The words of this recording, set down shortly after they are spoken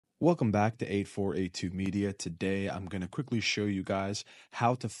Welcome back to 8482 Media. Today, I'm going to quickly show you guys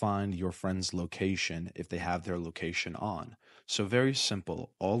how to find your friend's location if they have their location on. So very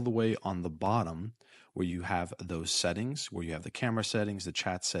simple, all the way on the bottom where you have those settings, where you have the camera settings, the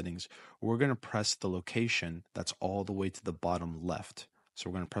chat settings, we're going to press the location that's all the way to the bottom left.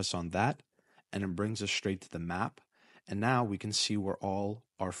 So we're going to press on that and it brings us straight to the map. And now we can see where all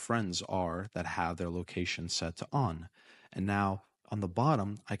our friends are that have their location set to on. And now on the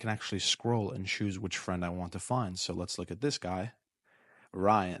bottom, I can actually scroll and choose which friend I want to find. So let's look at this guy,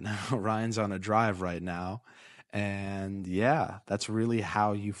 Ryan. Ryan's on a drive right now. And yeah, that's really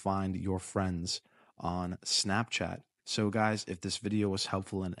how you find your friends on Snapchat. So guys, if this video was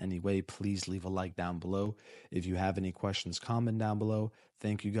helpful in any way, please leave a like down below. If you have any questions, comment down below.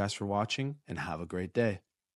 Thank you guys for watching and have a great day.